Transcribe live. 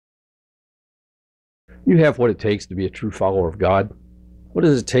You have what it takes to be a true follower of God. What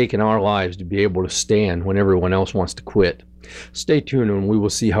does it take in our lives to be able to stand when everyone else wants to quit? Stay tuned and we will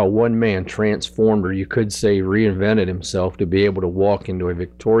see how one man transformed, or you could say reinvented himself to be able to walk into a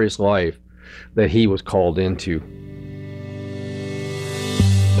victorious life that he was called into.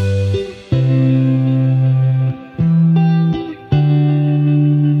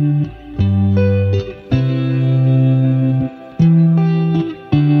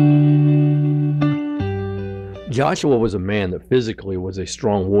 Joshua was a man that physically was a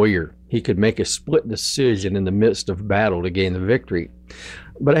strong warrior. He could make a split decision in the midst of battle to gain the victory.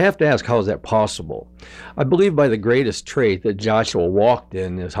 But I have to ask, how is that possible? I believe by the greatest trait that Joshua walked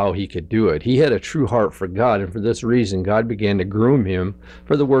in is how he could do it. He had a true heart for God, and for this reason, God began to groom him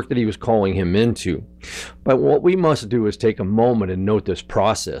for the work that he was calling him into. But what we must do is take a moment and note this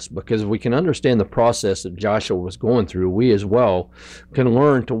process, because if we can understand the process that Joshua was going through, we as well can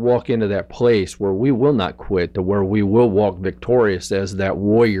learn to walk into that place where we will not quit, to where we will walk victorious as that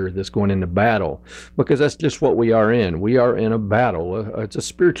warrior that's going into battle, because that's just what we are in. We are in a battle. It's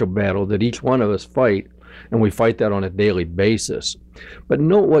a spiritual battle that each one of us fight, and we fight that on a daily basis. But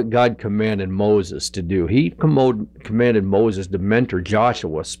note what God commanded Moses to do. He commanded Moses to mentor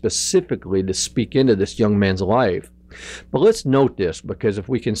Joshua, specifically to speak into this young man's life. But let's note this, because if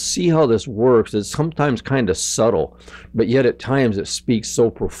we can see how this works, it's sometimes kind of subtle, but yet at times it speaks so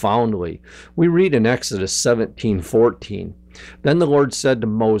profoundly. We read in Exodus 17:14, "Then the Lord said to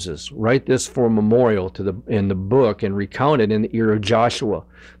Moses, write this for a memorial in the book and recount it in the ear of Joshua,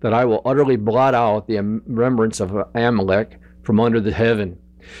 that I will utterly blot out the remembrance of Amalek from under the heaven."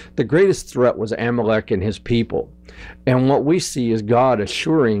 The greatest threat was Amalek and his people. And what we see is God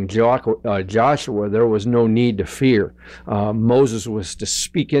assuring Joshua there was no need to fear. Moses was to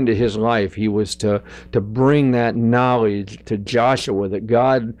speak into his life. He was to bring that knowledge to Joshua that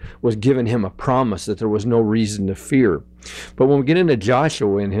God was giving him a promise that there was no reason to fear. But when we get into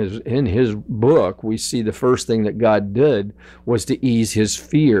Joshua in his book, we see the first thing that God did was to ease his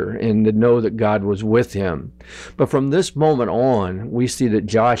fear and to know that God was with him. But from this moment on, we see that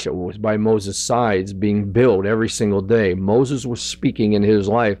Joshua was by Moses' sides being built every single day. Moses was speaking in his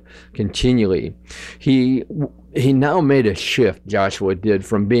life continually. He now made a shift, Joshua did,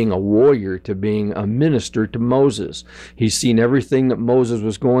 from being a warrior to being a minister to Moses. He's seen everything that Moses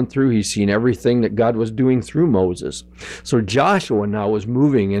was going through. He's seen everything that God was doing through Moses. So Joshua now was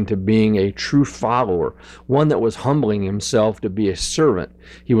moving into being a true follower, one that was humbling himself to be a servant.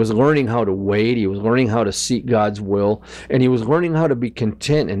 He was learning how to wait. He was learning how to seek God's will, and he was learning how to be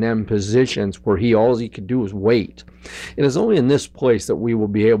content in them positions where all he could do was wait. It is only in this place that we will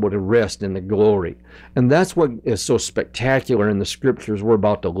be able to rest in the glory. And that's what is so spectacular in the scriptures we're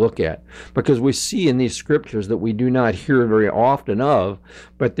about to look at, because we see in these scriptures that we do not hear very often of,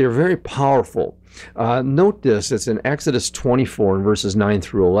 but they're very powerful. Note this, it's in Exodus 24 and verses 9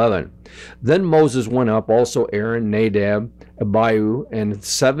 through 11. "Then Moses went up, also Aaron, Nadab, Abihu, and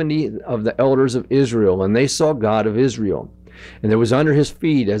 70 of the elders of Israel, and they saw God of Israel. And there was under his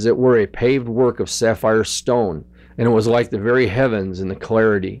feet as it were a paved work of sapphire stone, and it was like the very heavens in the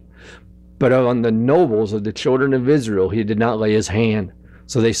clarity. But on the nobles of the children of Israel he did not lay his hand.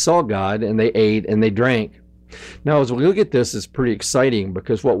 So they saw God, and they ate, and they drank." Now, as we look at this, it's pretty exciting,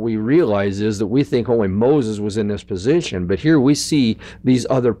 because what we realize is that we think only Moses was in this position, but here we see these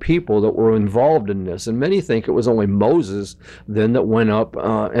other people that were involved in this, and many think it was only Moses then that went up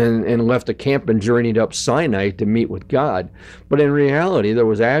and left the camp and journeyed up Sinai to meet with God. But in reality, there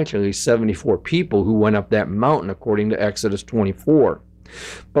was actually 74 people who went up that mountain, according to Exodus 24.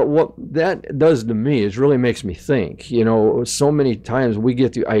 But what that does to me is really makes me think. You know, so many times we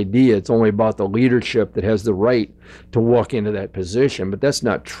get the idea it's only about the leadership that has the right to walk into that position, but that's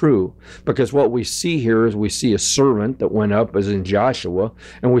not true, because what we see here is we see a servant that went up, as in Joshua,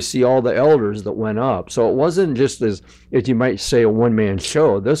 and we see all the elders that went up. So it wasn't just, as you might say, a one-man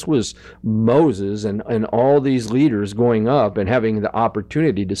show. This was Moses and all these leaders going up and having the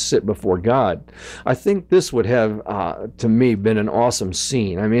opportunity to sit before God. I think this would have, to me, been an awesome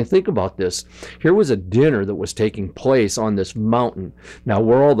scene. I mean, think about this. Here was a dinner that was taking place on this mountain. Now,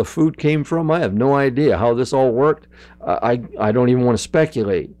 where all the food came from, I have no idea how this all worked. I don't even want to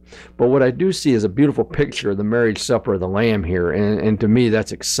speculate. But what I do see is a beautiful picture of the marriage supper of the Lamb here. And to me,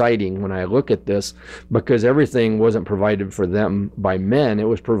 that's exciting when I look at this, because everything wasn't provided for them by men. It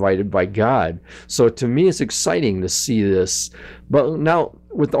was provided by God. So to me, it's exciting to see this. But now,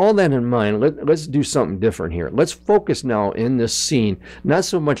 with all that in mind, let's do something different here. Let's focus now in this scene, not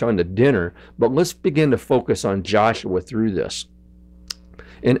so much on the dinner, but let's begin to focus on Joshua through this.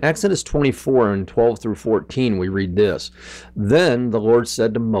 In Exodus 24 and 12 through 14, we read this. Then the Lord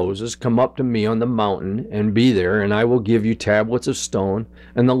said to Moses, come up to me on the mountain and be there, and I will give you tablets of stone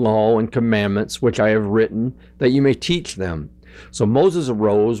and the law and commandments which I have written, that you may teach them. So Moses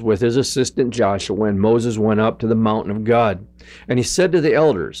arose with his assistant Joshua, and Moses went up to the mountain of God. And he said to the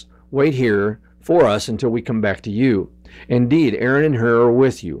elders, wait here for us until we come back to you. Indeed, Aaron and Hur are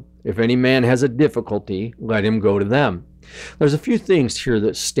with you. If any man has a difficulty, let him go to them. There's a few things here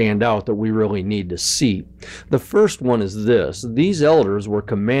that stand out that we really need to see. The first one is this. These elders were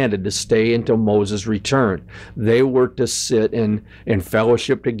commanded to stay until Moses returned. They were to sit in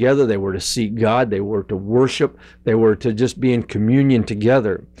fellowship together. They were to seek God. They were to worship. They were to just be in communion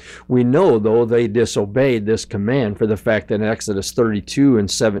together. We know, though, they disobeyed this command for the fact that in Exodus 32 and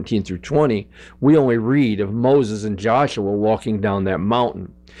 17 through 20, we only read of Moses and Joshua walking down that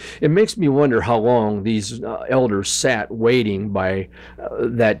mountain. It makes me wonder how long these elders sat waiting by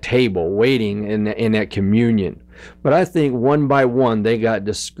that table, waiting in that communion. But I think one by one they got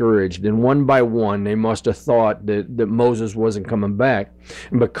discouraged, and one by one they must have thought that Moses wasn't coming back.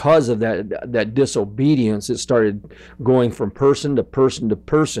 And because of that disobedience, it started going from person to person to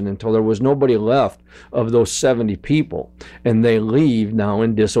person until there was nobody left of those 70 people, and they leave now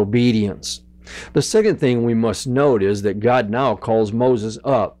in disobedience. The second thing we must note is that God now calls Moses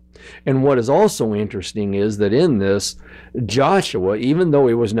up. And what is also interesting is that in this, Joshua, even though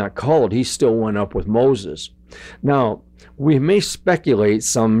he was not called, he still went up with Moses. Now, we may speculate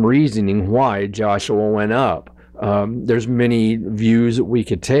some reasoning why Joshua went up. There's many views that we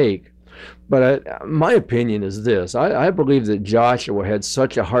could take. But my opinion is this. I believe that Joshua had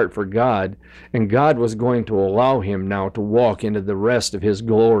such a heart for God, and God was going to allow him now to walk into the rest of his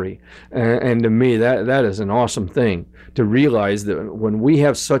glory. And to me, that is an awesome thing, to realize that when we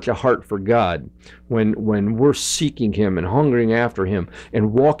have such a heart for God, when we're seeking him and hungering after him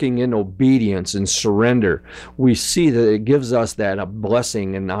and walking in obedience and surrender, we see that it gives us a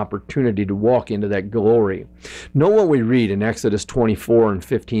blessing and opportunity to walk into that glory. Know what we read in Exodus 24 and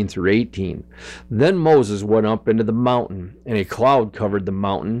 15 through 18. Then Moses went up into the mountain, and a cloud covered the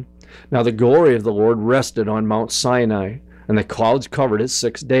mountain. Now the glory of the Lord rested on Mount Sinai, and the clouds covered it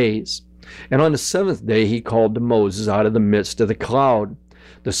 6 days. And on the 7th day he called to Moses out of the midst of the cloud.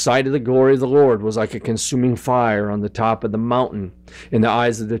 The sight of the glory of the Lord was like a consuming fire on the top of the mountain in the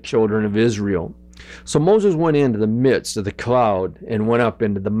eyes of the children of Israel. So Moses went into the midst of the cloud and went up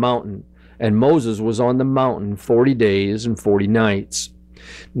into the mountain. And Moses was on the mountain 40 days and 40 nights.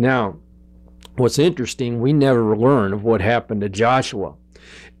 Now, what's interesting, we never learn of what happened to Joshua.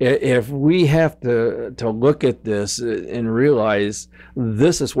 If we have to look at this and realize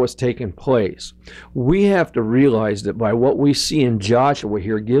this is what's taking place, we have to realize that by what we see in Joshua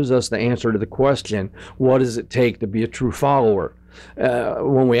here gives us the answer to the question, what does it take to be a true follower?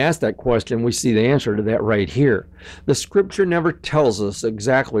 When we ask that question, we see the answer to that right here. The scripture never tells us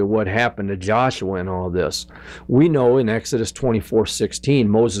exactly what happened to Joshua in all this. We know in Exodus 24:16,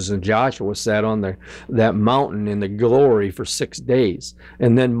 Moses and Joshua sat on that mountain in the glory for 6 days,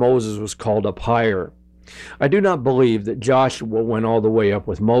 and then Moses was called up higher. I do not believe that Joshua went all the way up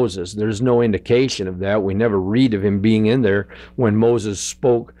with Moses. There's no indication of that. We never read of him being in there when Moses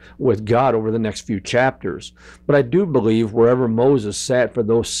spoke with God over the next few chapters. But I do believe wherever Moses sat for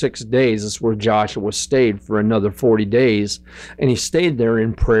those 6 days is where Joshua stayed for another 40 days. And he stayed there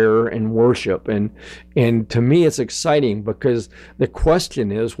in prayer and worship. And to me, it's exciting because the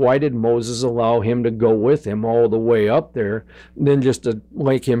question is, why did Moses allow him to go with him all the way up there, then just to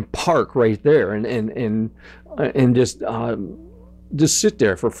make him park right there and just sit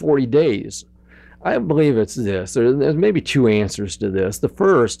there for 40 days? I believe it's this. There's maybe two answers to this. The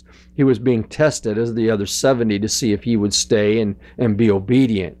first, he was being tested as the other 70 to see if he would stay and be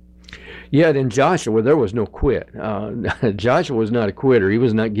obedient. Yet in Joshua, there was no quit. Joshua was not a quitter. He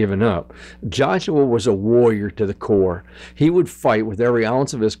was not giving up. Joshua was a warrior to the core. He would fight with every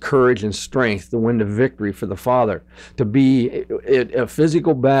ounce of his courage and strength to win the victory for the Father. To be a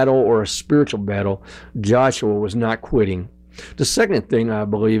physical battle or a spiritual battle, Joshua was not quitting. The second thing I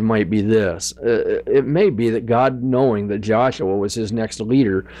believe might be this. It may be that God, knowing that Joshua was his next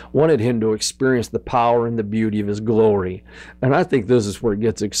leader, wanted him to experience the power and the beauty of his glory. And I think this is where it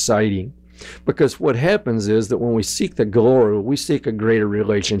gets exciting. Because what happens is that when we seek the glory, we seek a greater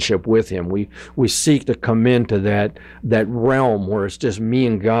relationship with him. We seek to come into that realm where it's just me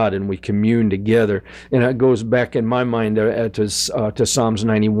and God, and we commune together. And it goes back in my mind to Psalms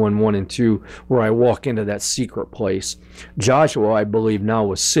 91, 1 and 2, where I walk into that secret place. Joshua, I believe, now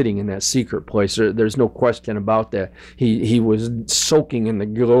was sitting in that secret place. There's no question about that. He was soaking in the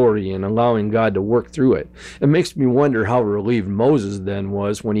glory and allowing God to work through it. It makes me wonder how relieved Moses then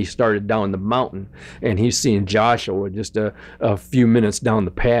was when he started down the mountain and he's seeing Joshua just a few minutes down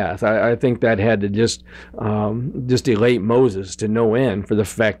the path. I think that had to just elate Moses to no end for the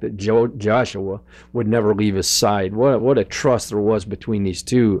fact that Joshua would never leave his side. What a trust there was between these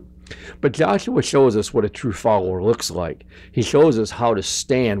two. But Joshua shows us what a true follower looks like. He shows us how to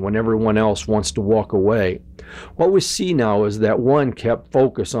stand when everyone else wants to walk away. What we see now is that one kept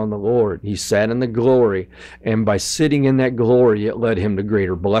focus on the Lord. He sat in the glory, and by sitting in that glory, it led him to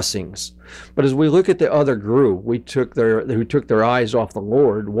greater blessings. But as we look at the other group, who took their eyes off the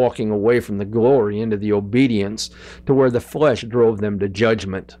Lord, walking away from the glory into the obedience to where the flesh drove them to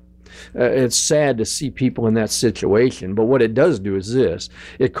judgment. It's sad to see people in that situation, but what it does do is this.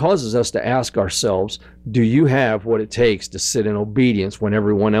 It causes us to ask ourselves, do you have what it takes to sit in obedience when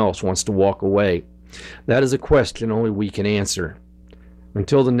everyone else wants to walk away? That is a question only we can answer.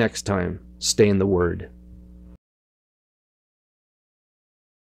 Until the next time, stay in the Word.